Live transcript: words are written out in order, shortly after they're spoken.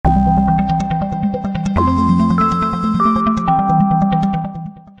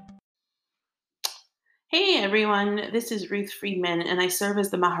everyone. This is Ruth Friedman, and I serve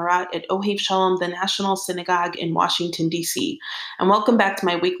as the Maharat at Ohev Shalom, the National Synagogue in Washington, D.C. And welcome back to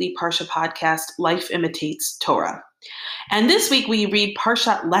my weekly Parsha podcast, Life Imitates Torah. And this week we read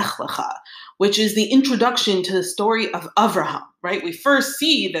Parshat Lech Lecha, which is the introduction to the story of Avraham, right? We first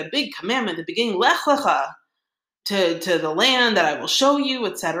see the big commandment at the beginning, Lech Lecha, to the land that I will show you,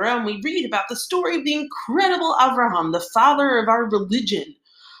 etc. And we read about the story of the incredible Avraham, the father of our religion,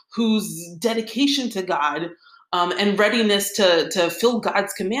 whose dedication to God and readiness to fill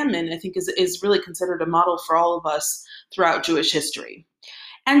God's commandment, I think, is really considered a model for all of us throughout Jewish history.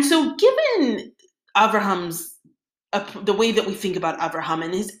 And so given Abraham's, the way that we think about Abraham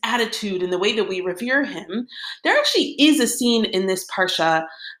and his attitude and the way that we revere him, there actually is a scene in this Parsha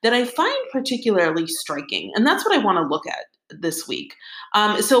that I find particularly striking. And that's what I want to look at this week.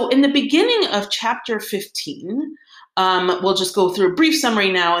 So in the beginning of chapter 15, we'll just go through a brief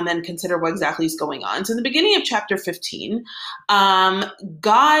summary now and then consider what exactly is going on. So in the beginning of chapter 15,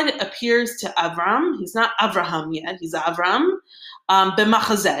 God appears to Avram. He's not Avraham yet. He's Avram,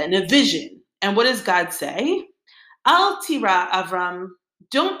 b'machazeh, in a vision. And what does God say? Al tira Avram,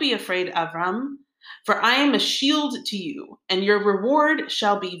 don't be afraid, Avram, for I am a shield to you, and your reward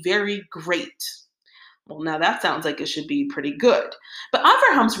shall be very great. Well, now that sounds like it should be pretty good. But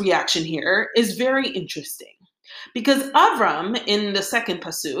Avraham's reaction here is very interesting. Because Avram, in the second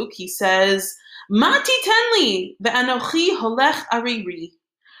pasuk, he says, Mati tenli ve'anochi holech ariri.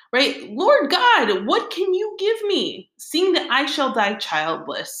 Right? Lord God, what can you give me, seeing that I shall die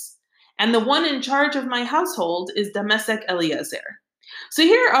childless? And the one in charge of my household is Damesek Eliezer. So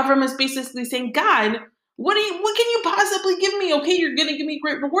here Avram is basically saying, God, what can you possibly give me? Okay, you're going to give me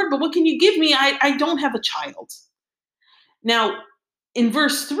great reward, but what can you give me? I don't have a child. Now, in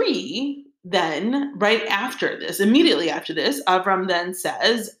verse 3, then, right after this, immediately after this, Avram then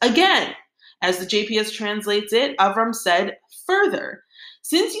says, again, as the JPS translates it, Avram said, further,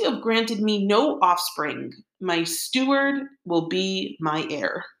 since you have granted me no offspring, my steward will be my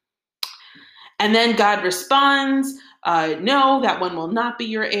heir. And then God responds, no, that one will not be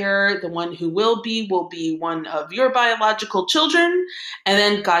your heir. The one who will be one of your biological children. And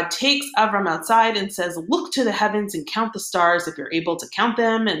then God takes Avram outside and says, look to the heavens and count the stars if you're able to count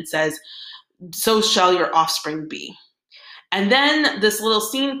them, and says, so shall your offspring be. And then this little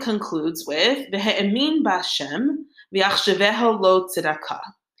scene concludes with, V'he'emin b'Hashem v'yachsheveho lo tzedakah.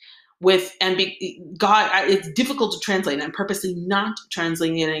 God, it's difficult to translate. I'm purposely not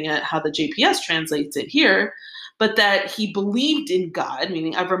translating it how the JPS translates it here, but that he believed in God,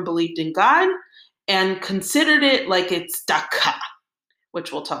 meaning Avram believed in God, and considered it like it's tzedakah,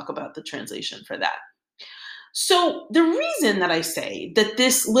 which we'll talk about the translation for that. So the reason that I say that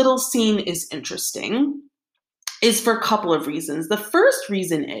this little scene is interesting is for a couple of reasons. The first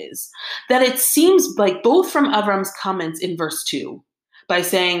reason is that it seems like both from Avram's comments in verse 2, by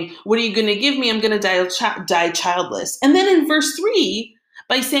saying, what are you going to give me? I'm going to die childless. And then in verse 3,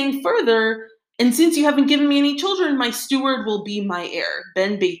 by saying further, and since you haven't given me any children, my steward will be my heir,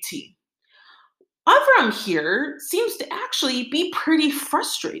 ben beiti. Avram here seems to actually be pretty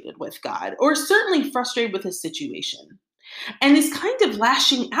frustrated with God, or certainly frustrated with his situation, and is kind of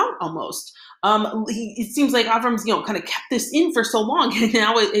lashing out almost. It seems like Avram's, kind of kept this in for so long, and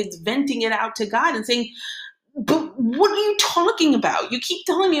now it's venting it out to God and saying, but what are you talking about? You keep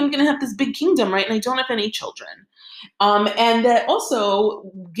telling me I'm going to have this big kingdom, right? And I don't have any children. And that also,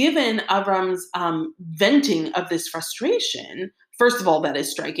 given Avram's venting of this frustration, first of all, that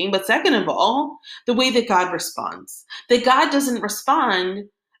is striking. But second of all, the way that God responds. That God doesn't respond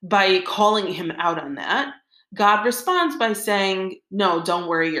by calling him out on that. God responds by saying, no, don't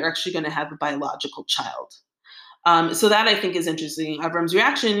worry, you're actually going to have a biological child. So that I think is interesting. Avram's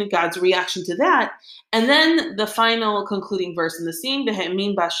reaction, God's reaction to that. And then the final concluding verse in the scene,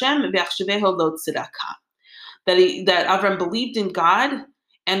 V'he'emin b'Hashem v'yachsheveho lo tzedakah. That Avram believed in God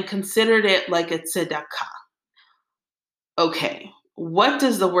and considered it like a tzedakah. Okay, what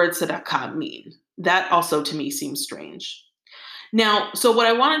does the word tzedakah mean? That also to me seems strange. Now, so what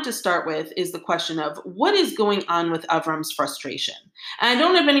I wanted to start with is the question of what is going on with Avram's frustration. And I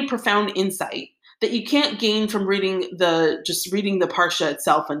don't have any profound insight that you can't gain from reading the Parsha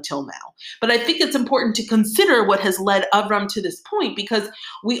itself until now. But I think it's important to consider what has led Avram to this point, because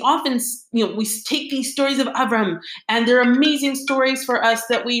we often, we take these stories of Avram and they're amazing stories for us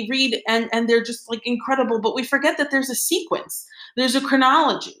that we read and they're just like incredible, but we forget that there's a sequence, there's a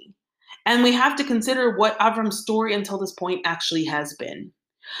chronology. And we have to consider what Avram's story until this point actually has been.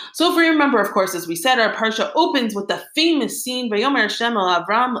 So if we remember, of course, as we said, our Parsha opens with the famous scene, Vayomer Hashem el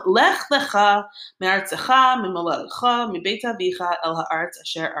Avram, Lech lecha me'artzecha, mimolalecha, mibeit avicha, el ha'aretz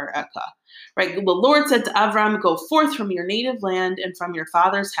asher areka. right? The Lord said to Avram, go forth from your native land and from your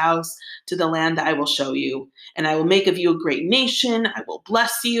father's house to the land that I will show you. And I will make of you a great nation. I will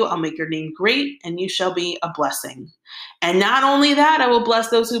bless you. I'll make your name great, and you shall be a blessing. And not only that, I will bless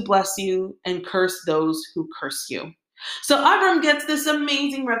those who bless you and curse those who curse you. So Avram gets this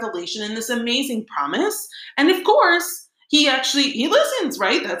amazing revelation and this amazing promise. And of course, he listens,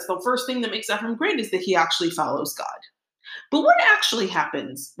 right? That's the first thing that makes Avram great, is that he actually follows God. But what actually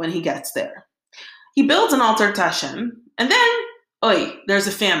happens when he gets there? He builds an altar to Hashem, and then, there's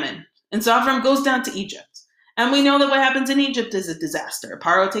a famine. And so Avram goes down to Egypt. And we know that what happens in Egypt is a disaster.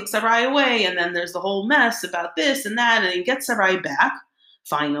 Paro takes Sarai away, and then there's the whole mess about this and that, and he gets Sarai back,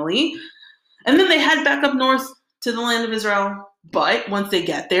 finally. And then they head back up north to the land of Israel. But once they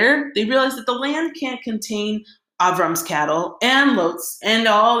get there, they realize that the land can't contain Avram's cattle and Lot's and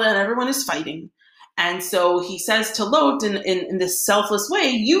all that. Everyone is fighting. And so he says to Lot in this selfless way,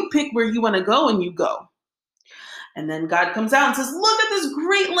 you pick where you want to go and you go. And then God comes out and says, look at this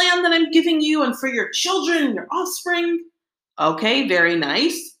great land that I'm giving you and for your children and your offspring. Okay, very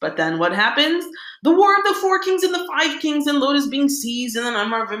nice. But then what happens? The war of the 4 kings and the 5 kings, and Lot is being seized, and then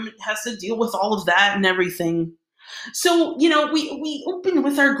Amram has to deal with all of that and everything. So, we open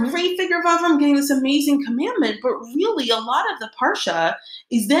with our great figure of Avram getting this amazing commandment, but really a lot of the Parsha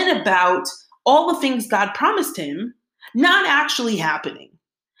is then about all the things God promised him not actually happening.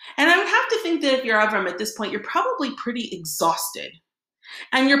 And I would have to think that if you're Avram at this point, you're probably pretty exhausted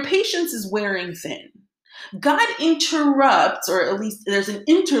and your patience is wearing thin. God interrupts, or at least there's an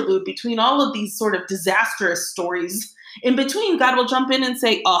interlude between all of these sort of disastrous stories. In between, God will jump in and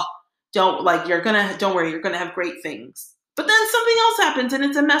say, don't worry, you're going to have great things. But then something else happens and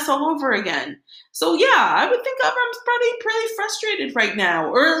it's a mess all over again. So yeah, I would think Avram's probably pretty frustrated right now,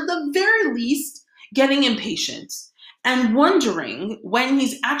 or at the very least getting impatient and wondering when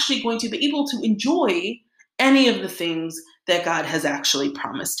he's actually going to be able to enjoy any of the things that God has actually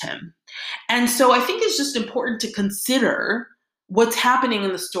promised him. And so I think it's just important to consider what's happening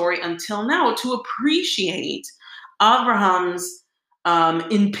in the story until now to appreciate Abraham's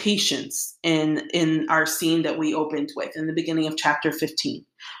impatience in our scene that we opened with in the beginning of chapter 15,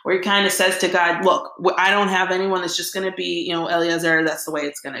 where he kind of says to God, look, I don't have anyone. It's just going to be, Eliezer. That's the way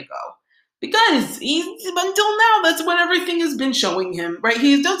it's going to go. Because until now, that's what everything has been showing him, right?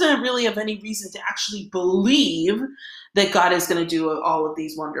 He doesn't really have any reason to actually believe that God is going to do all of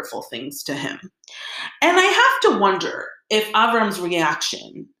these wonderful things to him. And I have to wonder if Avram's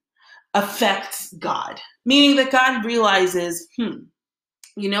reaction affects God, meaning that God realizes, you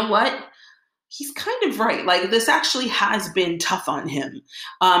know what? He's kind of right. This actually has been tough on him.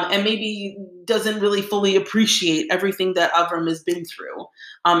 And maybe doesn't really fully appreciate everything that Avram has been through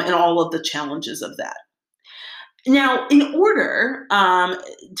and all of the challenges of that. Now, in order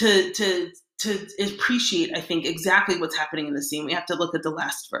to appreciate, I think, exactly what's happening in the scene, we have to look at the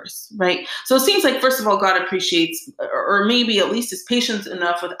last verse, right? So it seems like, first of all, God appreciates, or maybe at least is patient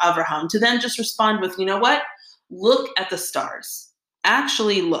enough with Abraham to then just respond with, you know what? Look at the stars.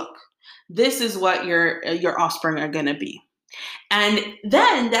 Actually, look. This is what your offspring are going to be. And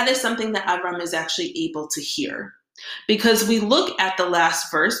then that is something that Avram is actually able to hear. Because we look at the last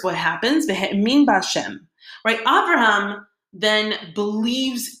verse, what happens? Ve'emin b'Hashem, right? Abraham then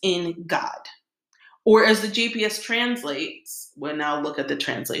believes in God. Or as the JPS translates, we'll now look at the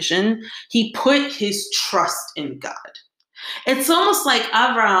translation, he put his trust in God. It's almost like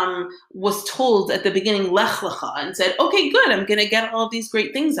Avram was told at the beginning, Lech Lecha, and said, okay, good, I'm going to get all of these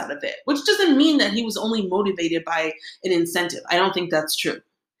great things out of it, which doesn't mean that he was only motivated by an incentive. I don't think that's true.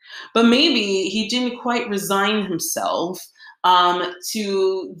 But maybe he didn't quite resign himself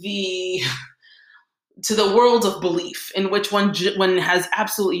to the world of belief in which one has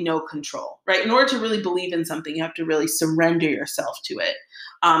absolutely no control, right? In order to really believe in something, you have to really surrender yourself to it,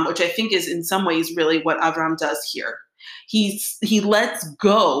 which I think is in some ways really what Avram does here. He lets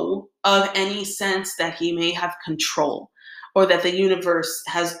go of any sense that he may have control or that the universe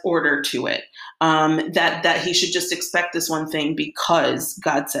has order to it, that he should just expect this one thing because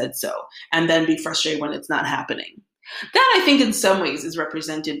God said so, and then be frustrated when it's not happening. That, I think, in some ways is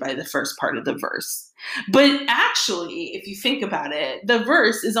represented by the first part of the verse. But actually, if you think about it, the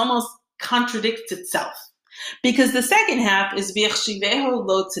verse is almost contradicts itself, because the second half is V'yachshiveho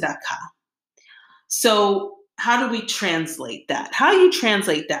lo tzedakah. So how do we translate that? How you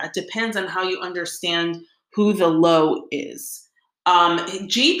translate that depends on how you understand who the lo is.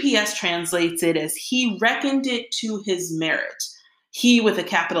 GPS translates it as he reckoned it to his merit. He with a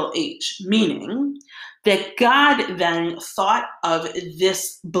capital H, meaning that God then thought of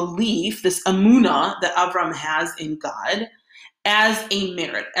this belief, this emunah that Avram has in God, as a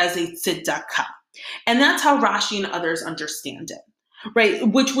merit, as a tzedakah. And that's how Rashi and others understand it, right?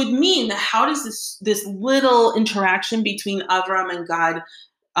 Which would mean that how does this little interaction between Avram and God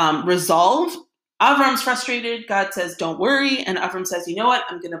resolve? Avram's frustrated. God says, don't worry. And Avram says, you know what?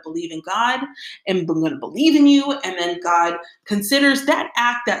 I'm going to believe in God and I'm going to believe in you. And then God considers that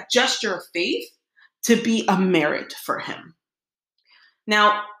act, that gesture of faith, to be a merit for him.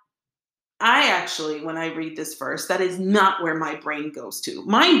 Now, I actually, when I read this verse, that is not where my brain goes to.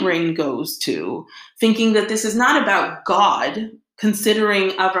 My brain goes to thinking that this is not about God considering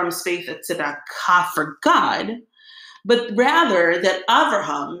Avram's faith at tzedakah for God, but rather that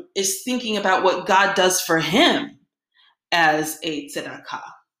Avraham is thinking about what God does for him as a tzedakah.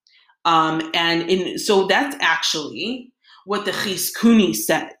 So that's actually what the Chizkuni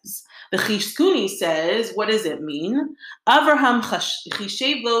says. The Chizkuni says, what does it mean? Avraham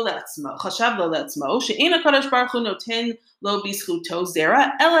chashav lo le'atzmo, she'en HaKadosh Baruch Hu noten lo bizchuto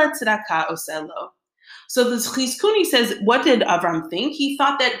zera, ela tzedakah oseh lo. So the Chizkuni says, what did Avram think? He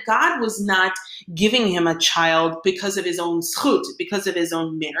thought that God was not giving him a child because of his own zchut, because of his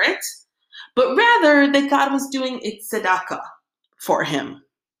own merit, but rather that God was doing it tzedakah for him.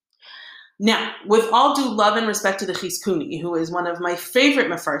 Now, with all due love and respect to the Chizkuni, who is one of my favorite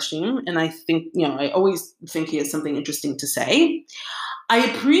Mefarshim, and I think, I always think he has something interesting to say, I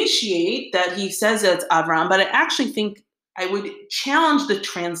appreciate that he says it's Avram, but I actually think I would challenge the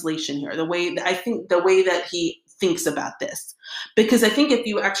translation here, the way that he thinks about this. Because I think if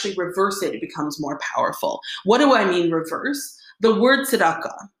you actually reverse it, it becomes more powerful. What do I mean reverse? The word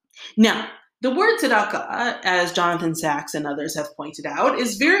tzedakah. Now, the word tzedakah, as Jonathan Sacks and others have pointed out,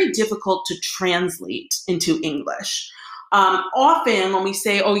 is very difficult to translate into English. Often when we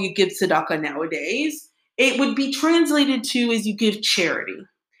say, oh, you give tzedakah nowadays, it would be translated to as you give charity.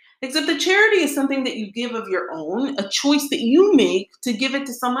 Except the charity is something that you give of your own, a choice that you make to give it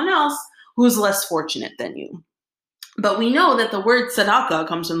to someone else who is less fortunate than you. But we know that the word tzedakah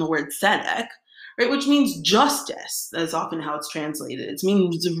comes from the word tzedek, right, which means justice. That's often how it's translated. It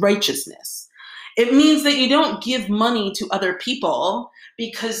means righteousness. It means that you don't give money to other people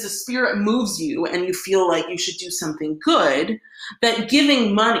because the Spirit moves you and you feel like you should do something good. That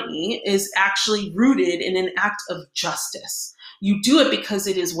giving money is actually rooted in an act of justice. You do it because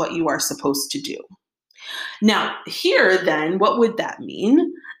it is what you are supposed to do. Now, here then, what would that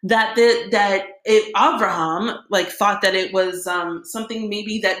mean? That Avraham thought that it was something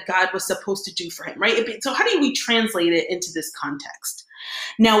maybe that God was supposed to do for him, right? So how do we translate it into this context?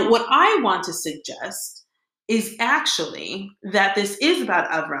 Now, what I want to suggest is actually that this is about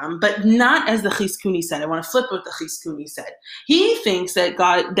Avram, but not as the Chizkuni said. I want to flip what the Chizkuni said. He thinks that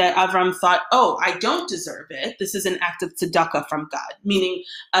Avram thought, oh, I don't deserve it. This is an act of tzedakah from God, meaning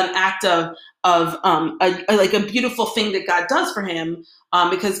an act of a beautiful thing that God does for him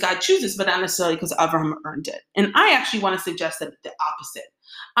because God chooses, but not necessarily because Avram earned it. And I actually want to suggest that the opposite.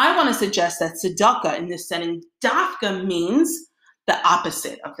 I want to suggest that tzedakah in this setting, dafka means the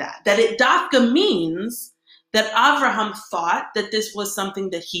opposite of that. That it dafka means that Avraham thought that this was something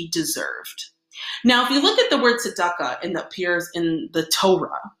that he deserved. Now, if you look at the word tzedakah and that appears in the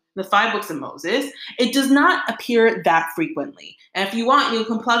Torah, the 5 books of Moses, it does not appear that frequently. And if you want, you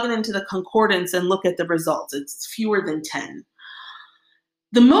can plug it into the concordance and look at the results. It's fewer than 10.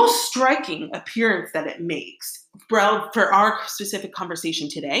 The most striking appearance that it makes for our specific conversation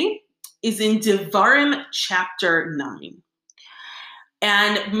today is in Devarim chapter 9.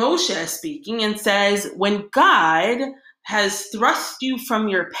 And Moshe is speaking and says, when God has thrust you from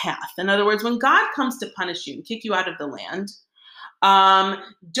your path, in other words, when God comes to punish you and kick you out of the land,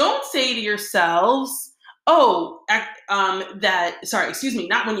 don't say to yourselves, not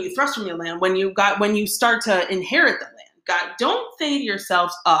when you thrust from your land, when you start to inherit the land. Don't say to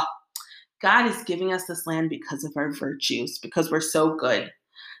yourselves, God is giving us this land because of our virtues, because we're so good.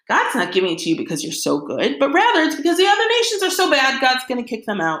 God's not giving it to you because you're so good, but rather it's because the other nations are so bad, God's going to kick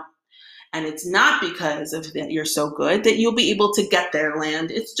them out. And it's not because of that you're so good that you'll be able to get their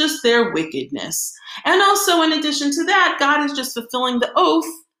land. It's just their wickedness. And also, in addition to that, God is just fulfilling the oath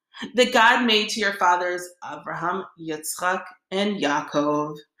that God made to your fathers, Abraham, Yitzchak, and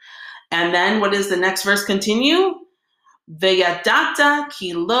Yaakov. And then what does the next verse continue? Veyadata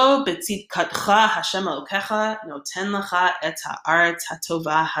ki lo betzidkatcha Hashem Elokecha noten lecha et haaretz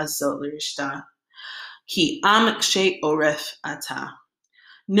hatova hazot l'rishta ki am kshe oref ata.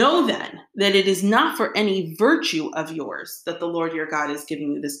 Know then that it is not for any virtue of yours that the Lord your God is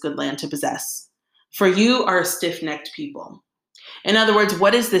giving you this good land to possess, for you are a stiff-necked people. In other words,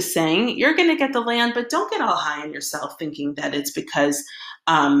 what is this saying? You're going to get the land, but don't get all high on yourself thinking that it's because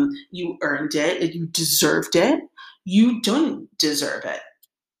you earned it, you deserved it. you don't deserve it,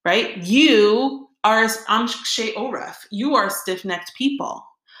 right? You are amshe oref. You are stiff-necked people.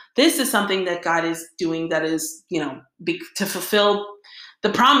 This is something that God is doing that is, to fulfill the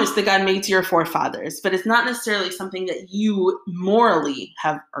promise that God made to your forefathers, but it's not necessarily something that you morally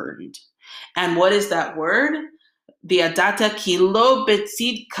have earned. And what is that word? V'yadata ki lo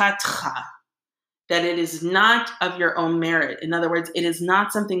betzidkatcha, that it is not of your own merit. In other words, it is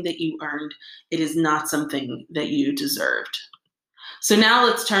not something that you earned. It is not something that you deserved. So now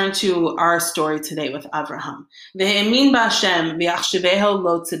let's turn to our story today with Avraham. Ve'emin b'Hashem v'yachsheveho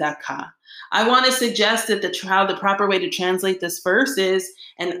lo tzedakah. I want to suggest that how the proper way to translate this verse is,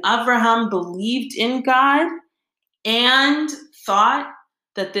 and Avraham believed in God and thought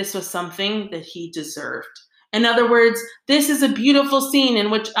that this was something that he deserved. In other words, this is a beautiful scene in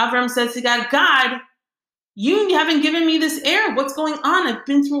which Avraham says to God, God, you haven't given me this heir. What's going on? I've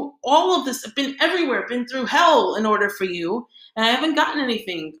been through all of this. I've been everywhere. I've been through hell in order for you, and I haven't gotten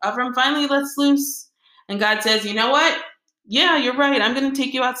anything. Avraham finally lets loose, and God says, you know what? Yeah, you're right. I'm going to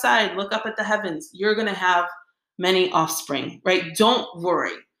take you outside. Look up at the heavens. You're going to have many offspring, right? Don't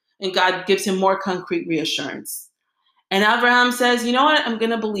worry. And God gives him more concrete reassurance. And Avraham says, you know what? I'm going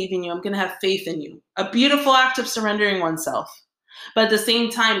to believe in you. I'm going to have faith in you. A beautiful act of surrendering oneself. But at the same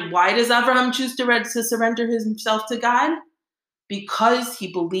time, why does Avraham choose to surrender himself to God? Because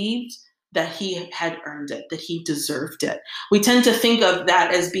he believed that he had earned it, that he deserved it. We tend to think of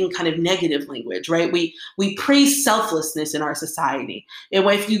that as being kind of negative language, right? We praise selflessness in our society. And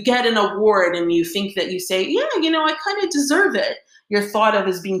if you get an award and you think that you say, yeah, I kind of deserve it, you're thought of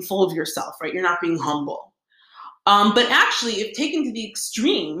as being full of yourself, right? You're not being humble. But actually, if taken to the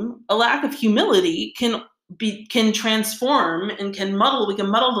extreme, a lack of humility can transform and we can muddle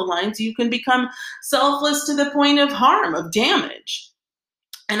the lines. You can become selfless to the point of harm, of damage.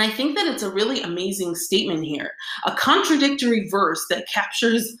 And I think that it's a really amazing statement here, a contradictory verse that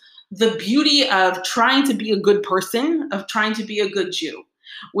captures the beauty of trying to be a good person, of trying to be a good Jew,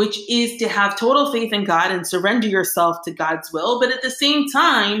 which is to have total faith in God and surrender yourself to God's will, but at the same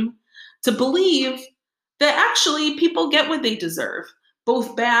time, to believe that actually people get what they deserve,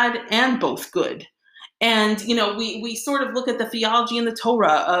 both bad and both good. And, we sort of look at the theology in the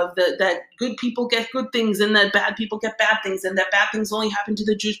Torah of that good people get good things and that bad people get bad things, and that bad things only happen to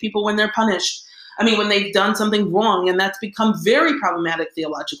the Jewish people when they're punished. When they've done something wrong, and that's become very problematic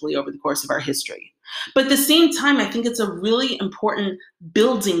theologically over the course of our history. But at the same time, I think it's a really important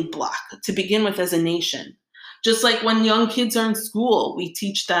building block to begin with as a nation. Just like when young kids are in school, we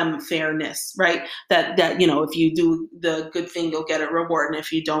teach them fairness, right? That if you do the good thing, you'll get a reward, and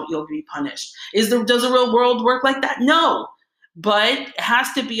if you don't, you'll be punished. Does the real world work like that? No. But it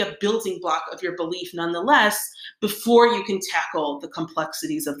has to be a building block of your belief nonetheless before you can tackle the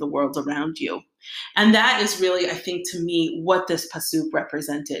complexities of the world around you. And that is really, I think, to me, what this pasuk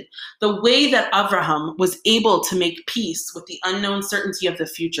represented. The way that Avraham was able to make peace with the unknown certainty of the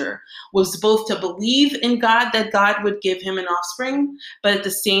future was both to believe in God, that God would give him an offspring, but at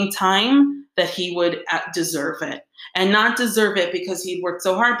the same time that he would deserve it. And not deserve it because he'd worked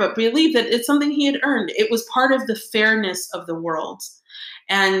so hard, but believe that it's something he had earned. It was part of the fairness of the world.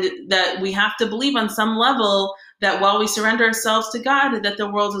 And that we have to believe on some level that while we surrender ourselves to God, that the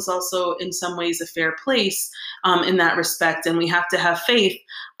world is also in some ways a fair place in that respect. And we have to have faith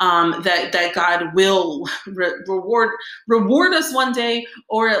that God will reward us one day,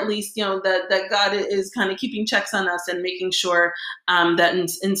 or at least, that God is kind of keeping checks on us and making sure that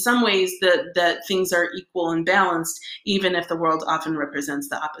in some ways that things are equal and balanced, even if the world often represents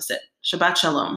the opposite. Shabbat Shalom.